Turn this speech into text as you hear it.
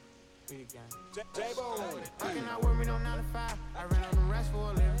Working out with me no 9 to 5. I ran on the rest for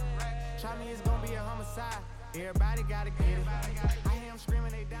a living. Try me, it's gonna be a homicide. Everybody gotta get it. I hear them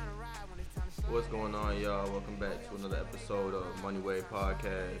screaming, they down the ride when it's time to slow. What's going on, y'all? Welcome back to another episode of Money Way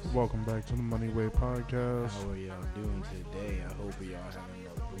Podcast. Welcome back to the Money Way Podcast. How are y'all doing today? I hope y'all having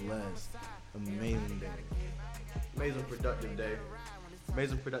a blessed, amazing day. Amazing productive day.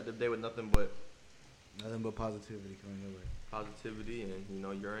 Amazing productive day with nothing but Positivity coming your way. positivity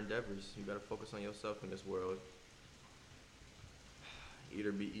and, your endeavors. You got to focus on yourself in this world. Eat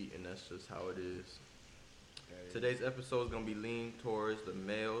or be eaten. That's just how it is. Today's episode is going to be lean towards the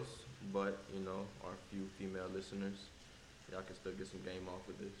males, but, our few female listeners, y'all can still get some game off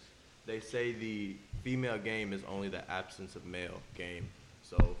of this. They say the female game is only the absence of male game.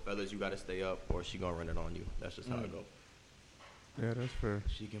 So, fellas, you got to stay up or she going to run it on you. That's just how it goes. Yeah, that's fair.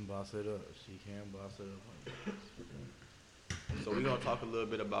 She can boss it up. She can boss it up. So we're going to talk a little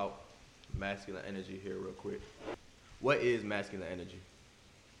bit about masculine energy here real quick. What is masculine energy?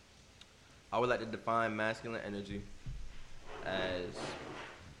 I would like to define masculine energy as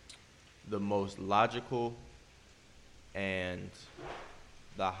the most logical and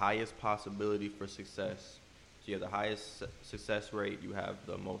the highest possibility for success. So you have the highest success rate, you have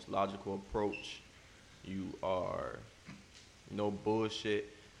the most logical approach, you are no bullshit.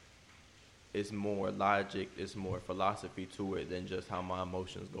 It's more logic, it's more philosophy to it than just how my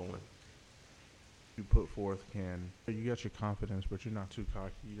emotions going. You put forth you got your confidence, but you're not too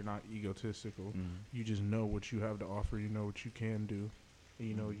cocky. You're not egotistical. You just know what you have to offer. You know what you can do. And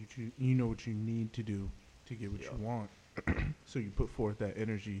you know what you need to do to get what you want. So you put forth that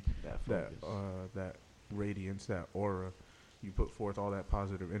energy, that radiance, that aura. You put forth all that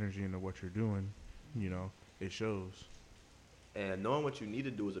positive energy into what you're doing. It shows. And knowing what you need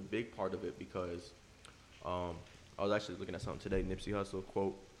to do is a big part of it because I was actually looking at something today, Nipsey Hussle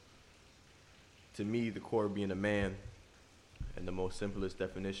quote, to me, the core of being a man and the most simplest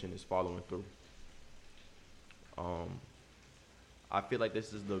definition is following through. I feel like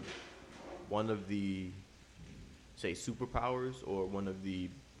this is one of the, say, superpowers or one of the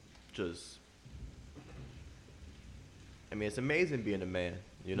it's amazing being a man,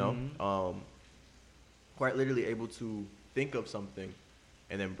 quite literally able to think of something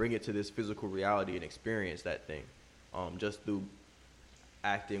and then bring it to this physical reality and experience that thing just through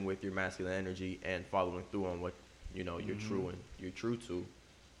acting with your masculine energy and following through on what you're true to.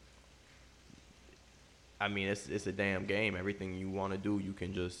 I mean, it's a damn game. Everything you want to do, you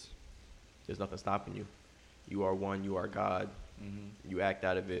can there's nothing stopping you. You are one, you are God. You act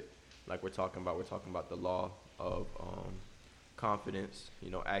out of it like we're talking about the law of confidence,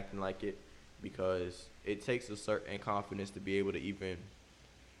 acting like it, because it takes a certain confidence to be able to even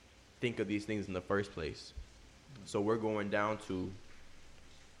think of these things in the first place. So we're going down to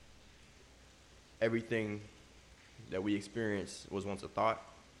everything that we experience was once a thought.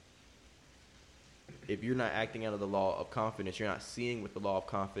 If you're not acting out of the law of confidence, you're not seeing with the law of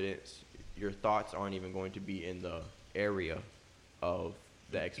confidence, your thoughts aren't even going to be in the area of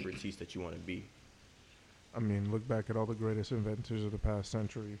the expertise that you want to be. I mean, look back at all the greatest inventors of the past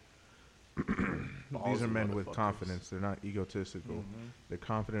century. These are men with confidence. They're not egotistical. They're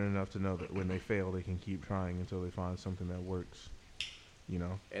confident enough to know that when they fail, they can keep trying until they find something that works.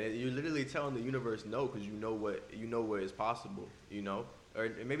 And you're literally telling the universe no because you know what is possible. Or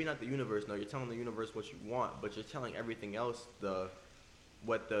maybe not the universe. No, you're telling the universe what you want, but you're telling everything else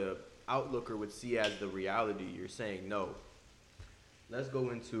what the outlooker would see as the reality. You're saying no. Let's go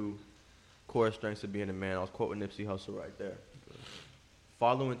into core strengths of being a man. I was quoting Nipsey Hussle right there.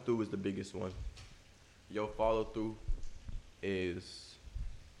 Following through is the biggest one. Your follow through is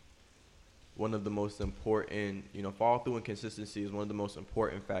one of the most important, follow through and consistency is one of the most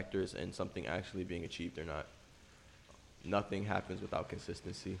important factors in something actually being achieved or not. Nothing happens without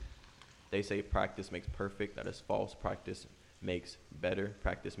consistency. They say practice makes perfect. That is false. Practice makes better.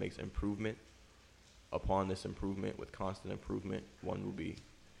 Practice makes improvement. Upon this improvement, with constant improvement, one will be,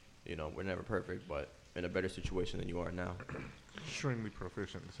 we're never perfect, but in a better situation than you are now. Extremely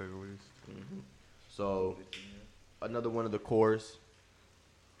proficient, to say the least. So, another one of the cores,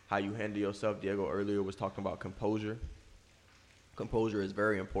 how you handle yourself. Diego earlier was talking about composure. Composure is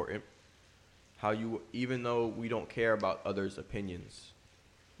very important. Even though we don't care about others' opinions,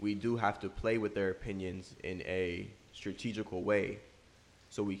 we do have to play with their opinions in a strategical way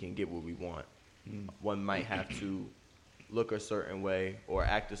so we can get what we want. One might have to look a certain way or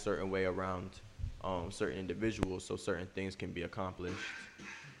act a certain way around certain individuals so certain things can be accomplished.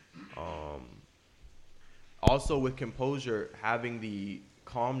 Also with composure, having the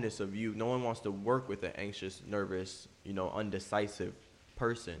calmness of you. No one wants to work with an anxious, nervous, undecisive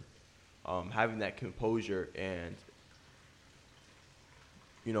person. having that composure and,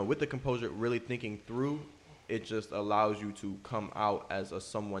 with the composure, really thinking through, it just allows you to come out as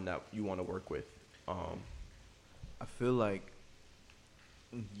someone that you want to work with. I feel like,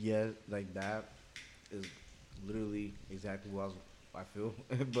 yeah, like that is literally exactly what I feel.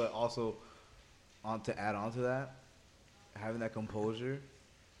 But also, to add on to that, having that composure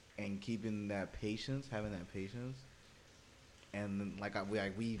and keeping that patience, and then,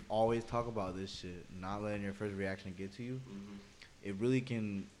 we always talk about this shit, not letting your first reaction get to you. Mm-hmm. It really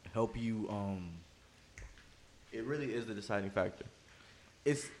can help you. It really is the deciding factor.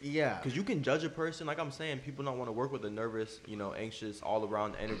 It's because you can judge a person. Like I'm saying, people don't want to work with a nervous, anxious, all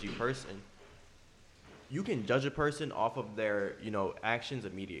around energy person. You can judge a person off of their, actions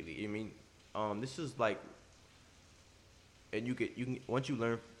immediately. I mean, this is like, and you can once you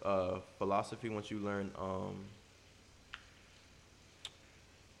learn philosophy, once you learn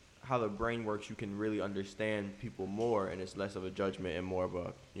how the brain works, you can really understand people more, and it's less of a judgment and more of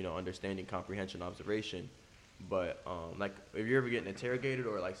a, understanding, comprehension, observation. But like if you're ever getting interrogated,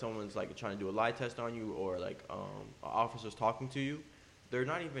 or like someone's like trying to do a lie test on you, or like an officer's talking to you, they're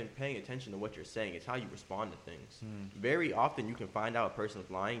not even paying attention to what you're saying. It's how you respond to things. Very often you can find out a person's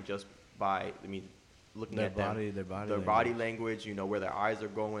lying just by, looking at their body language, where their eyes are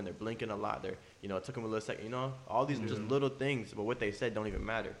going, they're blinking a lot, they're, it took them a little second, all these just little things, but what they said don't even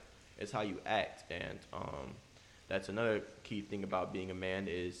matter. It's how you act. And that's another key thing about being a man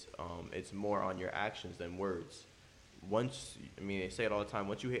is it's more on your actions than words. They say it all the time,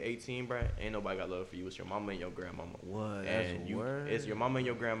 once you hit 18, bro, ain't nobody got love for you. It's your mama and your grandmama. What? And it's your mama and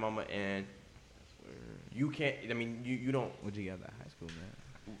your grandmama, and you can't, you don't. What'd you get out of high school,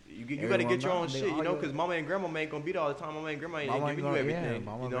 man? You got to get your own shit, because mama and grandma ain't gonna be there all the time. Mama and grandma ain't giving you everything,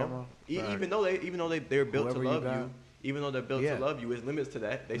 even though they're built to love you, even though they're built to love you, there's limits to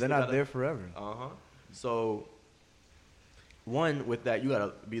that. They're not there forever. So, one, with that, you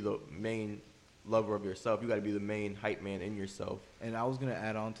gotta be the main lover of yourself. You gotta be the main hype man in yourself. And I was gonna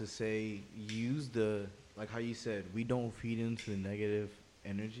add on to say, use like how you said, we don't feed into the negative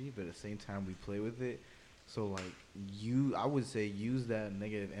energy, but at the same time we play with it. So like I would say, use that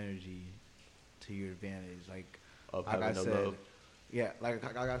negative energy to your advantage. Like I said, love. Yeah, like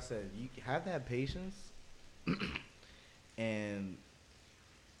I said, you have that patience, and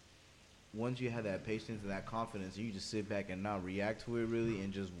once you have that patience and that confidence, you just sit back and not react to it really,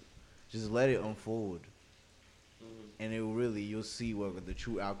 and just let it unfold. And you'll see what the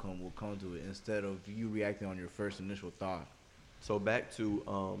true outcome will come to it, instead of you reacting on your first initial thought. So back to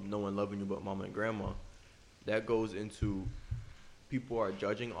no one loving you but mama and grandma. That goes into people are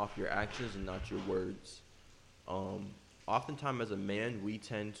judging off your actions and not your words. Oftentimes as a man, we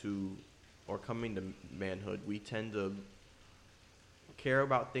tend to, or coming to manhood, we tend to care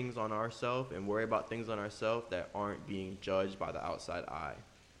about things on ourselves and worry about things on ourselves that aren't being judged by the outside eye.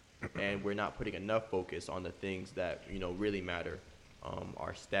 And we're not putting enough focus on the things that, really matter.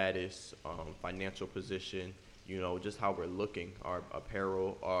 Our status, financial position, just how we're looking, our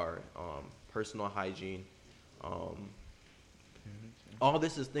apparel, our personal hygiene. All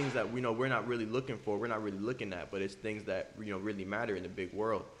this is things that we're not really looking for. We're not really looking at, but it's things that really matter in the big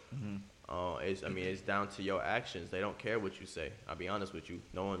world. It's down to your actions. They don't care what you say. I'll be honest with you.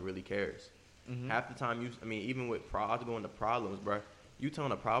 No one really cares. Half the time, even with going to problems, bro. You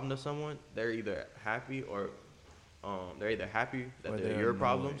telling a problem to someone, they're either happy or that they're your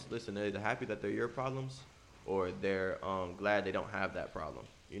problems. Listen, they're either happy that they're your problems, or they're glad they don't have that problem.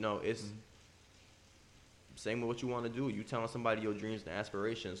 It's same with what you want to do. You telling somebody your dreams and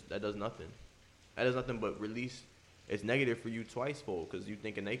aspirations, that does nothing. That does nothing but release. It's negative for you twice-fold, because you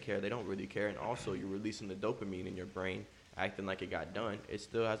thinking they care, they don't really care, and also you're releasing the dopamine in your brain, acting like it got done. It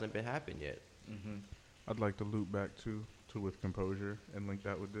still hasn't been happened yet. I'd like to loop back to with composure and link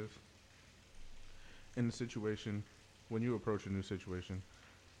that with this. In the situation, when you approach a new situation,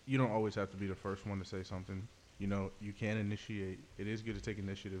 you don't always have to be the first one to say something. You can initiate. It is good to take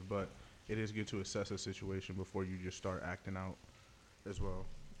initiative, but it is good to assess a situation before you just start acting out as well.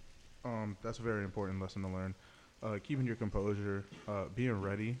 That's a very important lesson to learn. Keeping your composure, being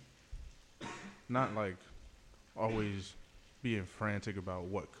ready, not like always being frantic about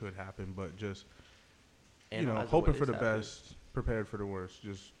what could happen, but just hoping for the best, prepared for the worst,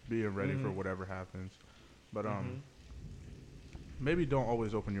 just being ready for whatever happens. But maybe don't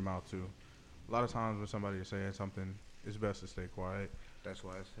always open your mouth too. A lot of times when somebody is saying something, it's best to stay quiet. That's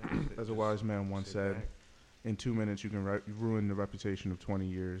why I said. As a wise man once said, in 2 minutes you can ruin the reputation of 20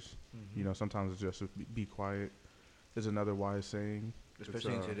 years. Sometimes it's just be quiet. Is another wise saying.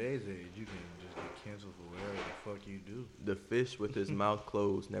 Especially in today's age, you can just get canceled for whatever the fuck you do. The fish with his mouth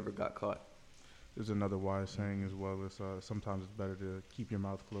closed never got caught. There's another wise saying as well. It's sometimes it's better to keep your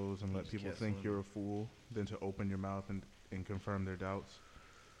mouth closed and let Just people kept think swimming. you're a fool than to open your mouth and confirm their doubts.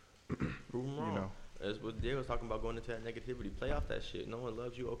 Prove 'em wrong. You know. That's what Diego's talking about, going into that negativity. Play off that shit. No one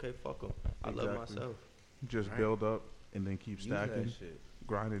loves you. Okay, fuck them. I love Exactly. myself. Just Right. build up and then keep Use that stacking, shit.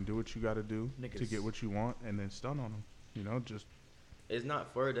 grind and do what you got to do to Niggas- get what you want, and then stun on them. You know, just It's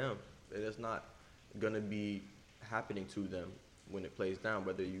not for them. It's not going to be happening to them when it plays down,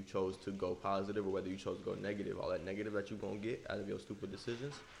 whether you chose to go positive or whether you chose to go negative. All that negative that you're going to get out of your stupid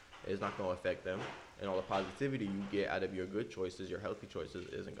decisions is not going to affect them. And all the positivity you get out of your good choices, your healthy choices,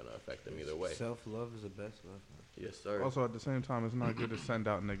 isn't going to affect them either way. Self-love is the best love, man. Yes, sir. also at the same time, it's not good to send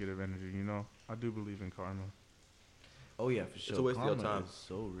out negative energy. You know, I do believe in karma. Oh yeah, for sure. a waste of your Karma time. is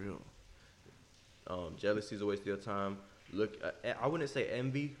so real. Jealousy is a waste of your time. Look, I wouldn't say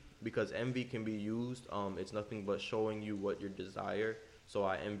envy, because envy can be used. It's nothing but showing you what your desire. So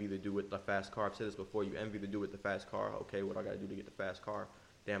I envy the dude with the fast car. I've said this before. You envy the dude with the fast car. Okay, what I gotta do to get the fast car?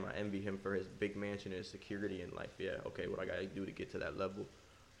 Damn, I envy him for his big mansion and his security in life. Yeah, okay, what I gotta do to get to that level?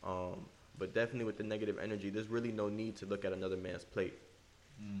 But definitely with the negative energy, there's really no need to look at another man's plate.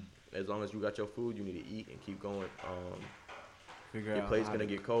 As long as you got your food, you need to eat and keep going. Figure Your out plate's how gonna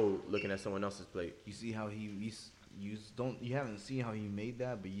to- get cold looking at someone else's plate. You see how you haven't seen how he made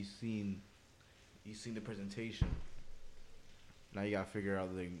that, but you seen the presentation. Now you gotta figure out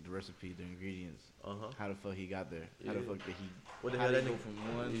the recipe, the ingredients. How the fuck he got there? How the Yeah. fuck did he? What the how hell did that he go nigga-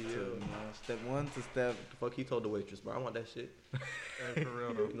 from one Yeah. to step one to step? The fuck he told the waitress, bro, I want that shit. Hey, for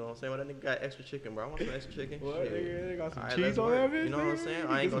real though. You know what I'm saying? Why that nigga got extra chicken, bro? I want some extra chicken. What, Shit. nigga, they got some Alright, cheese let's on work. that bitch, You know what I'm nigga? saying? Get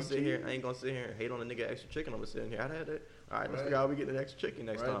I ain't gonna some sit here. cheese. I ain't gonna sit here and hate on the nigga extra chicken. I'm gonna sit in here. I had it. All right, let's Right. figure out how we get the extra chicken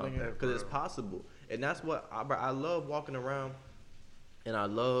next Right, time. nigga. Because it's possible, and that's what I love walking around, and I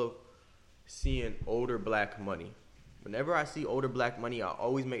love seeing older black money. Whenever I see older black money, I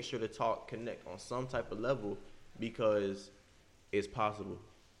always make sure to connect on some type of level, because it's possible.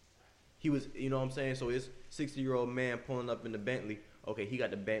 He was, you know what I'm saying? So this 60-year-old man pulling up in the Bentley. Okay, he got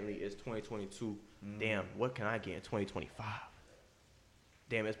the Bentley. It's 2022. Damn, what can I get in 2025?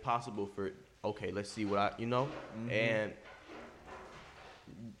 Damn, it's possible for. Okay, let's see what And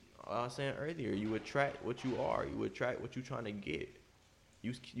I was saying earlier, you attract what you are. You attract what you're trying to get.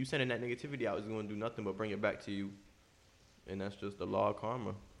 You sending that negativity out is going to do nothing but bring it back to you. And that's just the law of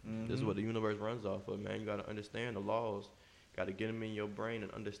karma. This is what the universe runs off of, man. You got to understand the laws. Got to get them in your brain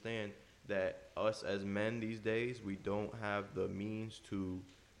and understand that us as men these days, we don't have the means to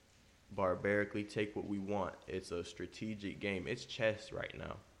barbarically take what we want. It's a strategic game. It's chess right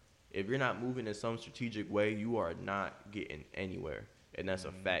now. If you're not moving in some strategic way, you are not getting anywhere. And that's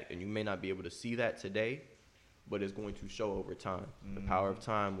a fact. And you may not be able to see that today, but it's going to show over time. The power of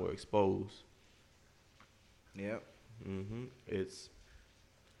time will expose. Yep.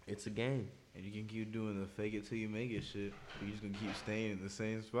 It's a game. And you can keep doing the fake it till you make it shit. You're just gonna keep staying in the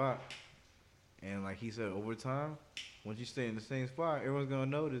same spot. And like he said, over time, once you stay in the same spot, everyone's gonna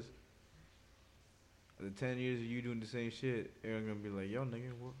notice. The 10 years of you doing the same shit, everyone's gonna be like, yo,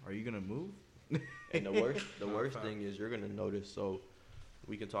 nigga, are you gonna move? And the worst thing is you're gonna notice. So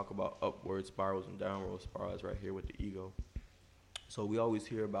we can talk about upward spirals and downward spirals right here with the ego. So we always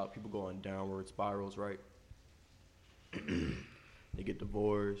hear about people going downward spirals, right? They get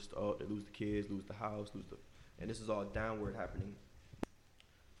divorced, they lose the kids, lose the house, and this is all downward happening.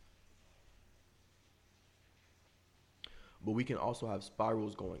 But we can also have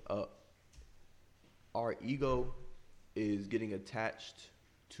spirals going up. Our ego is getting attached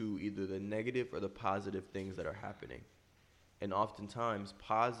to either the negative or the positive things that are happening. And oftentimes,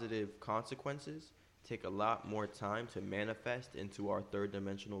 positive consequences take a lot more time to manifest into our third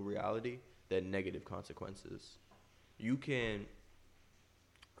dimensional reality than negative consequences. You can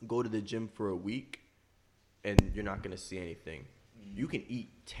go to the gym for a week and you're not going to see anything. You can eat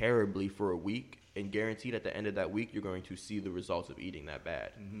terribly for a week and guaranteed at the end of that week, you're going to see the results of eating that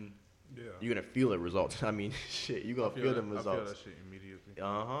bad. Yeah. You're going to feel the results. I mean, shit, you're going to feel them I results. feel that shit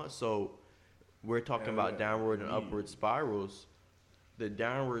immediately. So we're talking about downward and upward spirals. The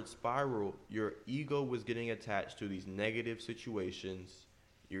downward spiral, your ego was getting attached to these negative situations.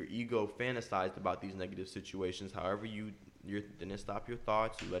 Your ego fantasized about these negative situations. However, you didn't stop your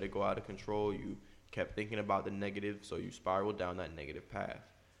thoughts. You let it go out of control. You kept thinking about the negative, so you spiraled down that negative path.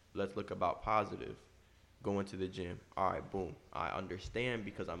 Let's look about positive. Going to the gym. All right, boom. I understand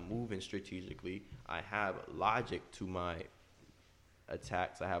because I'm moving strategically. I have logic to my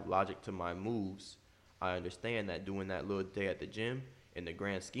attacks. I have logic to my moves. I understand that doing that little day at the gym, in the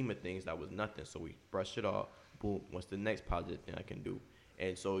grand scheme of things, that was nothing. So we brushed it off. Boom. What's the next positive thing I can do?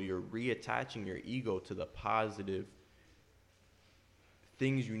 And so you're reattaching your ego to the positive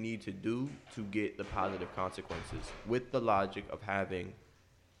things you need to do to get the positive consequences, with the logic of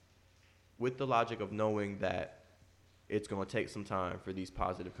knowing that it's going to take some time for these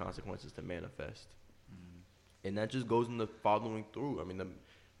positive consequences to manifest. And that just goes into following through. I mean,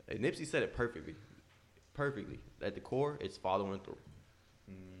 Nipsey said it perfectly. At the core, it's following through.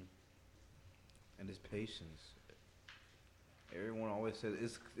 And it's patience. Everyone always says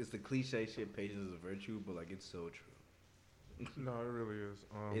it's the cliche shit. Patience is a virtue, but like it's so true. No, it really is.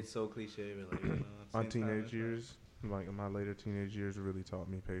 It's so cliche, but like My teenage years, like in my later teenage years, really taught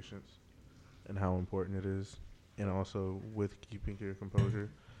me patience and how important it is, and also with keeping your composure,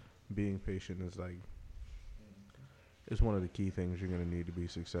 being patient is like it's one of the key things you're gonna need to be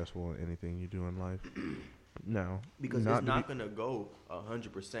successful in anything you do in life. Now, because it's not gonna go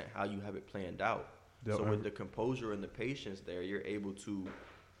 100% how you have it planned out. So with the composure and the patience there, you're able to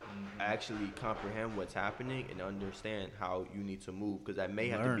actually comprehend what's happening and understand how you need to move, because that may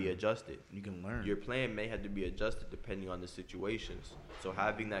have to be adjusted. You can learn. Your plan may have to be adjusted depending on the situations. So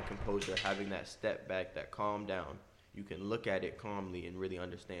having that composure, having that step back, that calm down, you can look at it calmly and really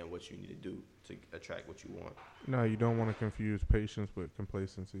understand what you need to do to attract what you want. No, you don't want to confuse patience with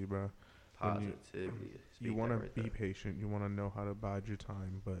complacency, bro. Positively. You want to be patient. You want to know how to bide your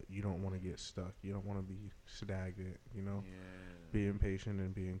time, but you don't want to get stuck. You don't want to be stagnant, you know? Yeah. Being patient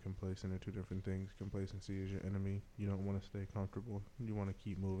and being complacent are two different things. Complacency is your enemy. You don't want to stay comfortable. You want to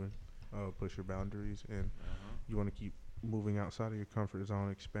keep moving, push your boundaries, and you want to keep moving outside of your comfort zone,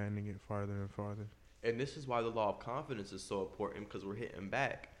 expanding it farther and farther. And this is why the law of confidence is so important, because we're hitting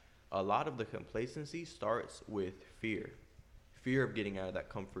back. A lot of the complacency starts with fear. Fear of getting out of that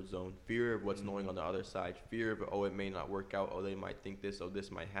comfort zone. Fear of what's knowing on the other side. Fear of, it may not work out. They might think this.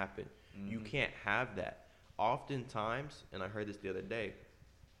 This might happen. You can't have that. Oftentimes, and I heard this the other day,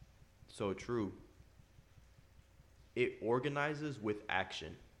 so true, it organizes with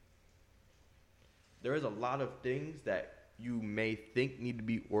action. There is a lot of things that you may think need to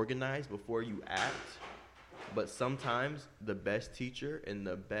be organized before you act, but sometimes the best teacher and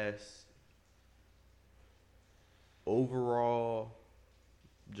the best overall,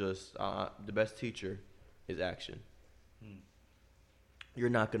 the best teacher is action. You're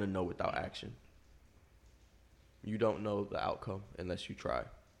not going to know without action. You don't know the outcome unless you try.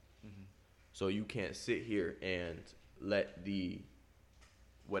 So you can't sit here and let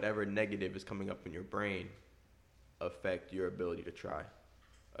whatever negative is coming up in your brain affect your ability to try,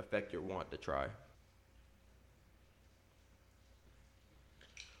 affect your want to try.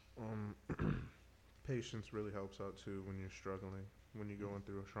 Patience really helps out too when you're struggling, when you're going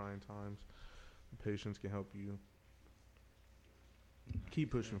through trying times. Patience can help you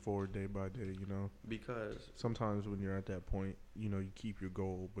keep pushing forward day by day, you know. Because sometimes when you're at that point, you know, you keep your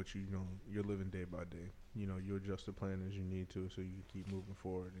goal, but you know, you're living day by day. You know, you adjust the plan as you need to so you can keep moving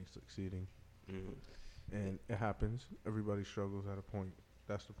forward and succeeding. And it happens. Everybody struggles at a point.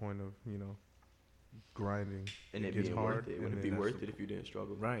 That's the point of, you know, grinding. And it being worth it. Would it be worth it if you didn't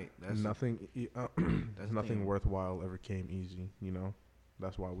struggle? Right. Nothing worthwhile ever came easy, you know.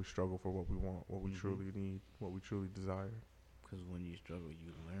 That's why we struggle for what we want, what we truly need, what we truly desire. Because when you struggle,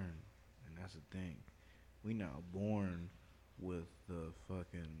 you learn. And that's the thing. We not born with the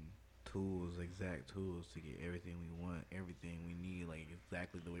fucking exact tools to get everything we want, everything we need, like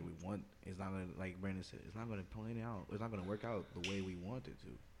exactly the way we want. It's not going to, like Brandon said, it's not going to plan out. It's not going to work out the way we want it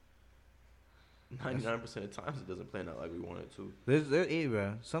to. 99% of the times it doesn't plan out like we want it to.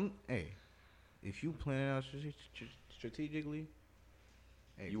 If you plan it out strategically,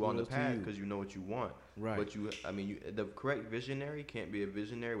 you on the path because you know what you want. Right. But the correct visionary can't be a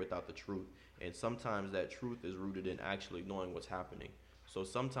visionary without the truth. And sometimes that truth is rooted in actually knowing what's happening. So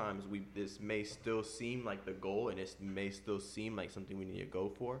sometimes this may still seem like the goal, and it may still seem like something we need to go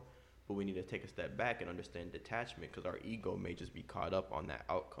for, but we need to take a step back and understand detachment, because our ego may just be caught up on that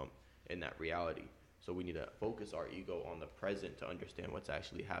outcome and that reality. So we need to focus our ego on the present to understand what's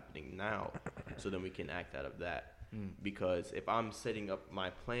actually happening now, so then we can act out of that. Because if I'm setting up my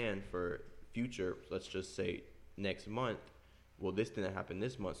plan for future, let's just say next month, well, this didn't happen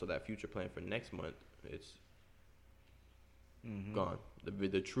this month, so that future plan for next month, it's gone.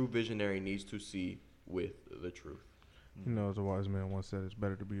 The true visionary needs to see with the truth. You know, as a wise man once said, it's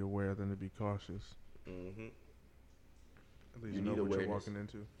better to be aware than to be cautious. At least you know what you're walking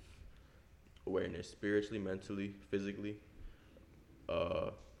into. Awareness, spiritually, mentally, physically,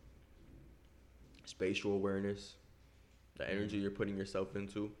 spatial awareness, the energy you're putting yourself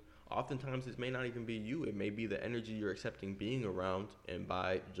into. oftentimes it may not even be you. It may be the energy you're accepting being around, and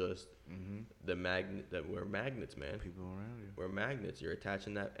by just the magnet that we're magnets, man. People around you. We're magnets. You're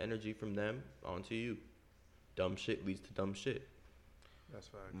attaching that energy from them onto you. Dumb shit leads to dumb shit. That's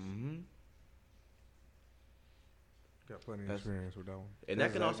facts. Got plenty of experience with that one. And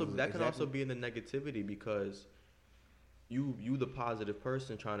that can also be in the negativity, because you the positive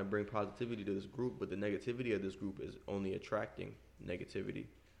person trying to bring positivity to this group, but the negativity of this group is only attracting negativity.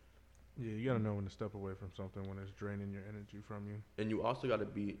 Yeah, you gotta know when to step away from something when it's draining your energy from you. And you also gotta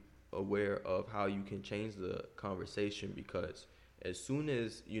be aware of how you can change the conversation, because as soon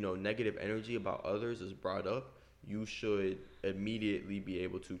as, negative energy about others is brought up, you should immediately be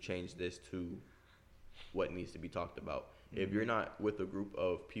able to change this to what needs to be talked about. If you're not with a group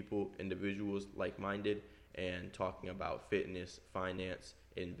of people, individuals like-minded, and talking about fitness, finance,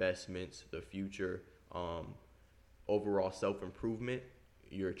 investments, the future, overall self-improvement,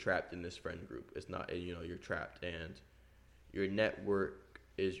 you're trapped in this friend group. It's not, you're trapped, and your network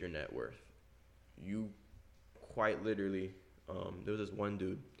is your net worth. You quite literally, there was this one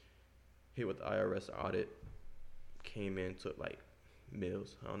dude hit with the IRS audit, came in, took like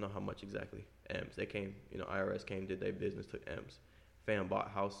mills. I don't know how much exactly. M's. They came, IRS came, did their business, took M's. Fam bought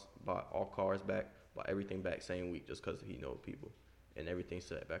house, bought all cars back, bought everything back same week just because he knows people. And everything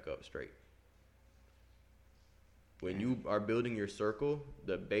set back up straight. When you are building your circle,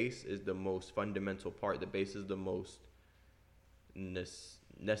 the base is the most fundamental part. The base is the most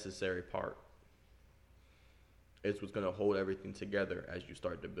necessary part. It's what's going to hold everything together as you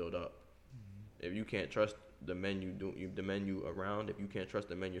start to build up. If you can't trust the men you around, if you can't trust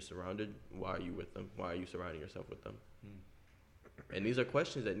the men you're surrounded, why are you with them? Why are you surrounding yourself with them? And these are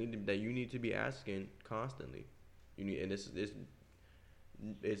questions that you need to be asking constantly. It's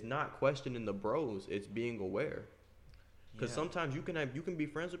not questioning the bros, it's being aware. Because sometimes you can be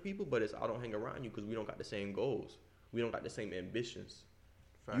friends with people, but I don't hang around you because we don't got the same goals. We don't got the same ambitions.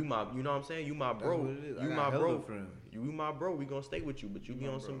 Fact. You know what I'm saying? You my bro. You my bro. You my bro. We gonna stay with you, but you be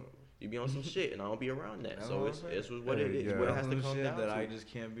on some shit, and I don't be around that. So it's what it is. What it has to come down that to. I just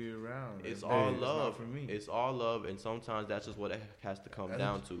can't be around. It's all love for me. It's all love, and sometimes that's just what it has to come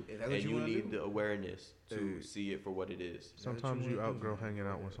down to. And you need the awareness to see it for what it is. Sometimes you outgrow hanging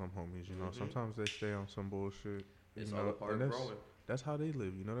out with some homies. Sometimes they stay on some bullshit. It's all a part of growing. That's how they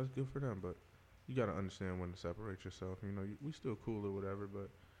live. That's good for them. But you gotta understand when to separate yourself. We still cool or whatever, but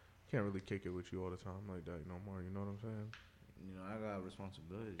can't really kick it with you all the time like that no more. You know what I'm saying? I got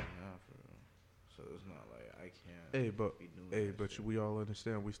responsibilities now, so it's not like I can't. But we all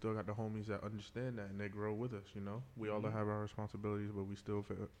understand. We still got the homies that understand that, and they grow with us. We all have our responsibilities, but we still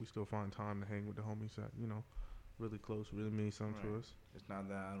find time to hang with the homies that really close, really mean something to us. It's not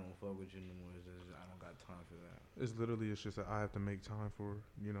that I don't fuck with you no more. It's just I don't got time for that. It's just that I have to make time for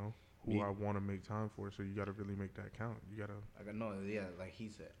who I want to make time for. So you got to really make that count. You got to. Like he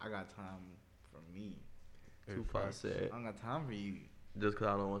said, I got time for me. Tupac said, I don't got time for you. Just because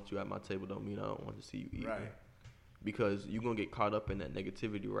I don't want you at my table don't mean I don't want to see you eat. Right. Because you're going to get caught up in that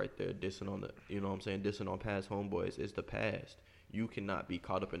negativity right there, dissing on dissing on past homeboys. It's the past. You cannot be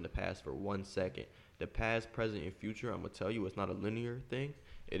caught up in the past for 1 second. The past, present, and future, I'm going to tell you, it's not a linear thing.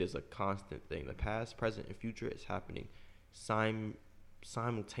 It is a constant thing. The past, present, and future is happening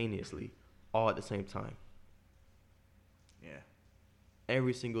simultaneously, all at the same time. Yeah.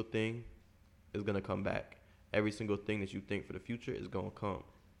 Every single thing is going to come back. Every single thing that you think for the future is going to come.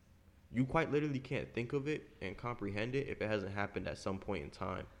 You quite literally can't think of it and comprehend it if it hasn't happened at some point in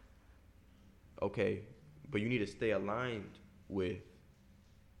time. Okay, but you need to stay aligned with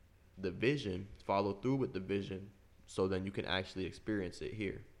the vision, follow through with the vision, so then you can actually experience it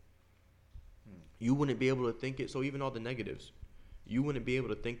here. You wouldn't be able to think it, so even all the negatives, you wouldn't be able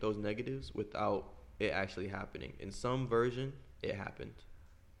to think those negatives without it actually happening. In some version, it happened.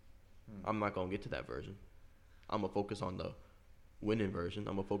 I'm not going to get to that version. I'm going to focus on the winning version.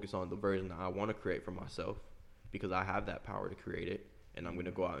 I'm going to focus on the version that I want to create for myself because I have that power to create it, and I'm going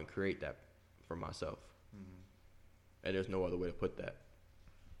to go out and create that for myself. And there's no other way to put that.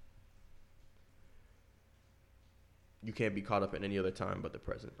 You can't be caught up in any other time but the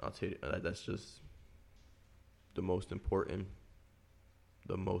present. I'll tell you, that's just the most important,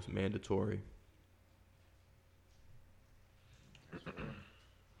 the most mandatory.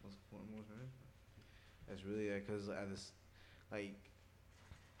 That's really because like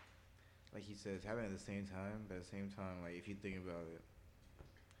he says, having at the same time. But at the same time, like if you think about it,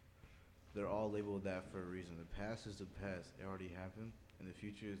 they're all labeled that for a reason. The past is the past; it already happened, and the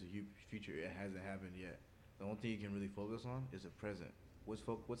future is the future. It hasn't happened yet. The only thing you can really focus on is the present.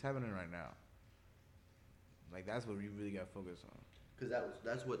 What's happening right now? Like that's what we really got to focus on. Because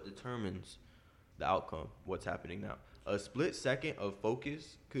that's what determines the outcome, what's happening now. A split second of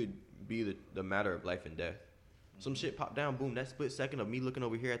focus could be the matter of life and death. Some shit popped down, boom, that split second of me looking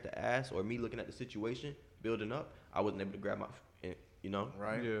over here at the ass or me looking at the situation building up, I wasn't able to grab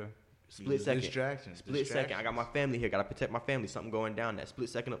Right. Yeah. split second. Distraction. Split second. I got my family here, gotta protect my family, something going down. That split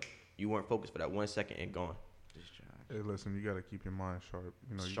second of you weren't focused for that 1 second and gone. Hey, listen, you gotta keep your mind sharp.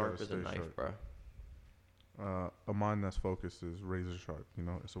 You know, you Sharp gotta as stay a knife, sharp. bro. A mind that's focused is razor sharp. You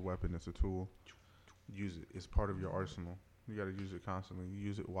know, it's a weapon, it's a tool. Use it. It's part of your arsenal. You got to use it constantly. You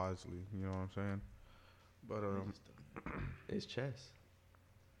use it wisely. You know what I'm saying? But It's chess.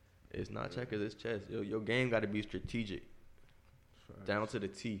 It's not checkers. It's chess. Your game got to be strategic, down to the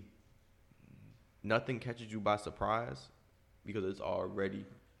T. Nothing catches you by surprise because it's already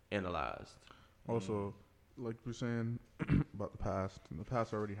analyzed. Also, like we're saying about the past, and the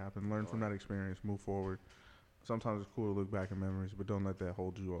past already happened. Learn from that experience. Move forward. Sometimes it's cool to look back at memories, but don't let that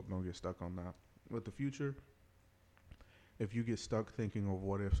hold you up. Don't get stuck on that. With the future, if you get stuck thinking of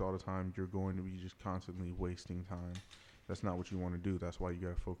what ifs all the time, you're going to be just constantly wasting time. That's not what you want to do. That's why you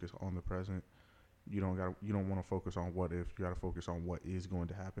got to focus on the present. You don't want to focus on what if. You got to focus on what is going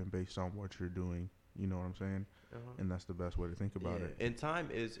to happen based on what you're doing. You know what I'm saying? And that's the best way to think about it. And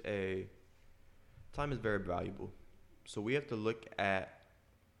time is very valuable. So we have to look at,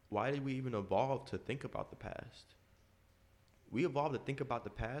 why did we even evolve to think about the past? We evolved to think about the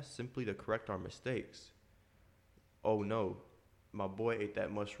past simply to correct our mistakes. Oh no, my boy ate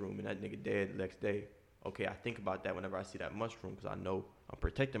that mushroom and that nigga dead the next day. Okay, I think about that whenever I see that mushroom because I know I'm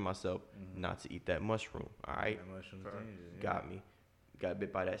protecting myself not to eat that mushroom. All right? That mushroom changes, Got me. Got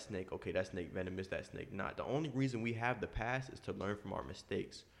bit by that snake. Okay, that snake venomous, that snake not. The only reason we have the past is to learn from our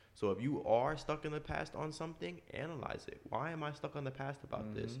mistakes. So if you are stuck in the past on something, analyze it. Why am I stuck on the past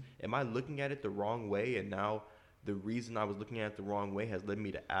about this? Am I looking at it the wrong way, and now the reason I was looking at it the wrong way has led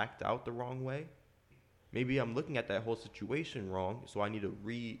me to act out the wrong way? Maybe I'm looking at that whole situation wrong, so I need to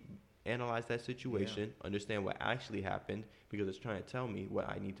reanalyze that situation, understand what actually happened, because it's trying to tell me what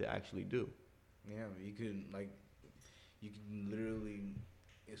I need to actually do. Yeah, you can literally,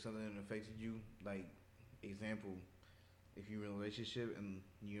 if something affected you, like, example, if you're in a relationship and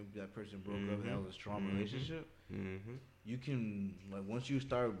that person broke up and that was a strong relationship, you can, like, once you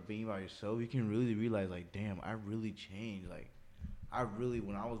start being by yourself, you can really realize, like, damn, I really changed. Like,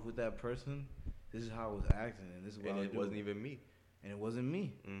 when I was with that person, this is how I was acting, and this is what I was doing. Wasn't even me. And it wasn't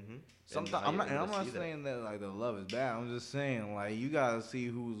me. Sometimes I'm not saying that like the love is bad. I'm just saying, like, you gotta see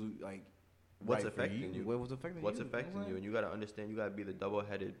who's like what's right affecting you. What's affecting you, and you gotta understand. You gotta be the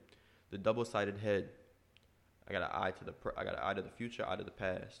double-sided head. I got an eye to the future, eye to the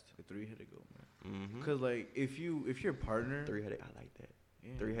past. The three-headed goat, man. Because like if your partner, three-headed, I like that.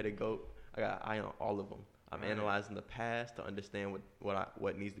 Yeah. Three-headed goat. I got an eye on all of them. I'm analyzing the past to understand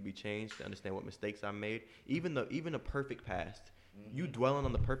what needs to be changed, to understand what mistakes I made. Even a perfect past. You dwelling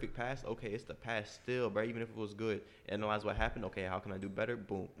on the perfect past, okay, it's the past still, bro. Even if it was good, analyze what happened. Okay, how can I do better?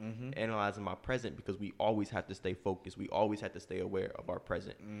 Boom. Analyzing my present, because we always have to stay focused. We always have to stay aware of our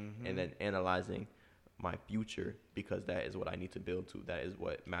present, and then analyzing my future, because that is what I need to build to. That is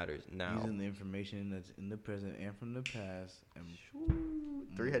what matters now. Using the information that's in the present and from the past. And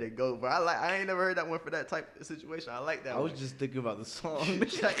three-headed goat, but I ain't never heard that one for that type of situation. I like that. I was just thinking about the song.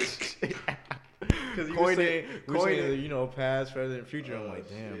 Because you were saying, you know, past, present, and future. I'm like,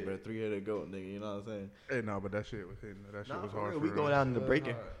 damn, bro, three-headed goat, nigga. You know what I'm saying? Hey, no, but that shit was hitting. That shit was hard. We go down in the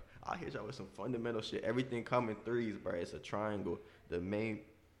breaking. I'll hit y'all with some fundamental shit. Everything come in threes, bro. It's a triangle. The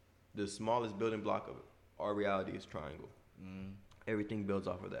smallest building block of our reality is triangle. Everything builds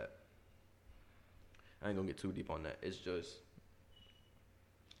off of that. I ain't gonna get too deep on that. It's just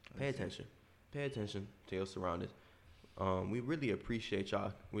pay attention. Pay attention to your surroundings. We really appreciate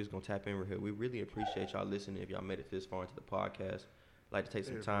y'all. We're just gonna tap in right here. We really appreciate y'all listening. If y'all made it this far into the podcast, I'd like to take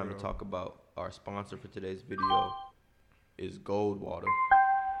some time to talk about our sponsor for today's video is Goldwater.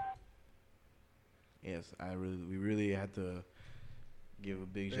 Yes, we really had to give a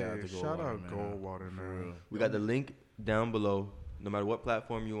big shout out to Goldwater. Shout out Goldwater, man. We got the link down below. No matter what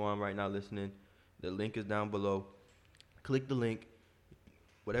platform you on right now listening, the link is down below. Click the link.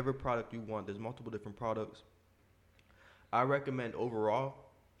 Whatever product you want, there's multiple different products. I recommend overall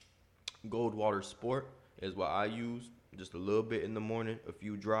Goldwater Sport is what I use. Just a little bit in the morning, a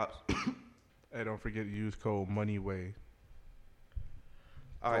few drops. Hey, don't forget to use code MONEYWAY.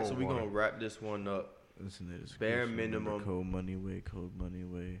 All right, so we're going to wrap this one up. Listen to this. Bare minimum. Code MONEYWAY, code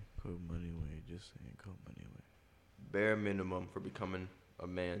MONEYWAY, code MONEYWAY. Just saying, code MONEYWAY. Bare minimum for becoming a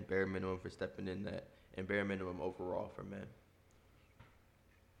man. Bare minimum for stepping in that. And bare minimum overall for men.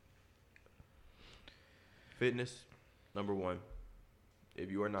 Fitness, number one. If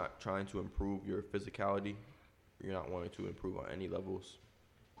you are not trying to improve your physicality, you're not wanting to improve on any levels.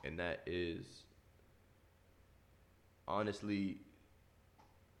 And that is honestly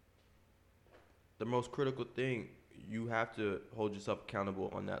the most critical thing. You have to hold yourself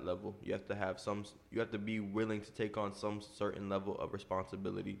accountable on that level. You have to be willing to take on some certain level of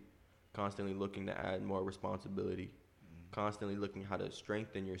responsibility, constantly looking to add more responsibility, constantly looking how to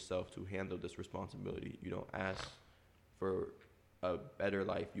strengthen yourself to handle this responsibility. You don't ask for a better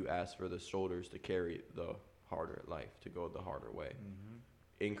life, you ask for the shoulders to carry the harder life, to go the harder way.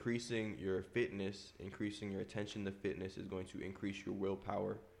 Increasing your fitness, increasing your attention to fitness is going to increase your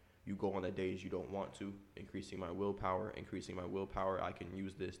willpower. You go on the days you don't want to. Increasing my willpower, I can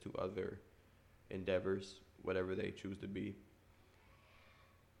use this to other endeavors, whatever they choose to be.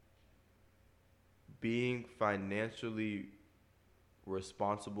 Being financially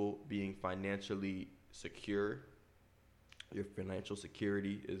responsible, being financially secure, your financial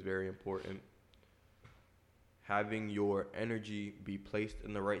security is very important. Having your energy be placed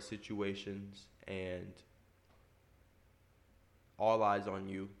in the right situations and all eyes on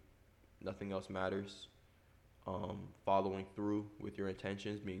you. Nothing else matters. Following through with your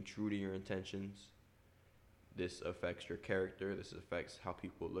intentions, being true to your intentions. This affects your character. This affects how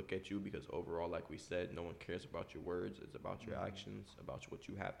people look at you, because overall, like we said, no one cares about your words. It's about your actions, about what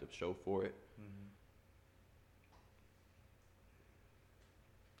you have to show for it.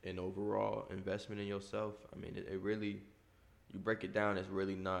 And overall, investment in yourself. I mean, it really, you break it down, it's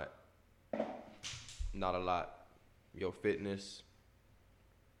really not a lot. Your fitness,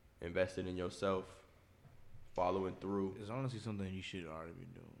 investing in yourself, following through. It's honestly something you should already be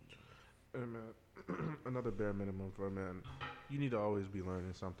doing. Hey, man, another bare minimum for a man. You need to always be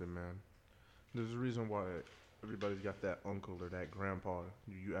learning something, man. There's a reason why everybody's got that uncle or that grandpa.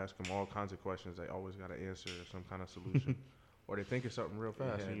 You ask them all kinds of questions, they always got an answer or some kind of solution. Or they think of something real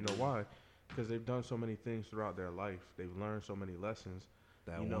fast, and you know why? Because they've done so many things throughout their life. They've learned so many lessons,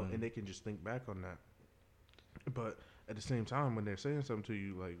 and they can just think back on that. But at the same time, when they're saying something to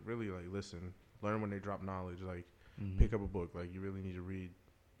you, like, really, like, listen, learn when they drop knowledge, like, pick up a book. Like, you really need to read.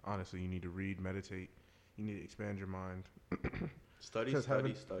 Honestly, you need to read, meditate. You need to expand your mind. Study.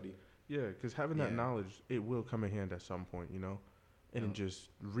 Yeah, because having that knowledge, it will come in hand at some point, you know? And just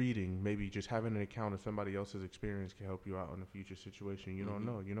reading, maybe just having an account of somebody else's experience can help you out in a future situation. You don't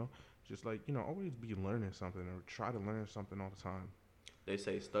know, you know? Just like, you know, always be learning something or try to learn something all the time. They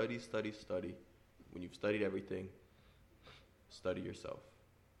say study, study, study. When you've studied everything, study yourself.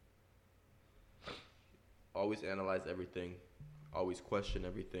 Always analyze everything. Always question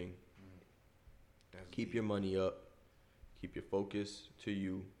everything. Keep your money up. Keep your focus to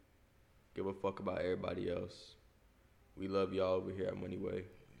you. Give a fuck about everybody else. We love y'all over here at Moneyway.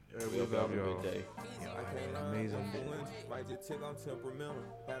 Yeah, we love y'all. Have a good day. Amazing day. Might just tick on temperamental.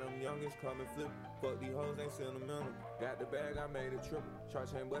 Had them youngest come and flip. Fuck these hoes ain't sentimental. Got the bag, I made it triple.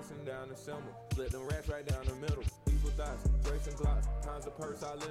 Chart chain busting down the symbol. Split them rats right down the middle. People thoughts, Grace and Glocks. Times the purse, I live.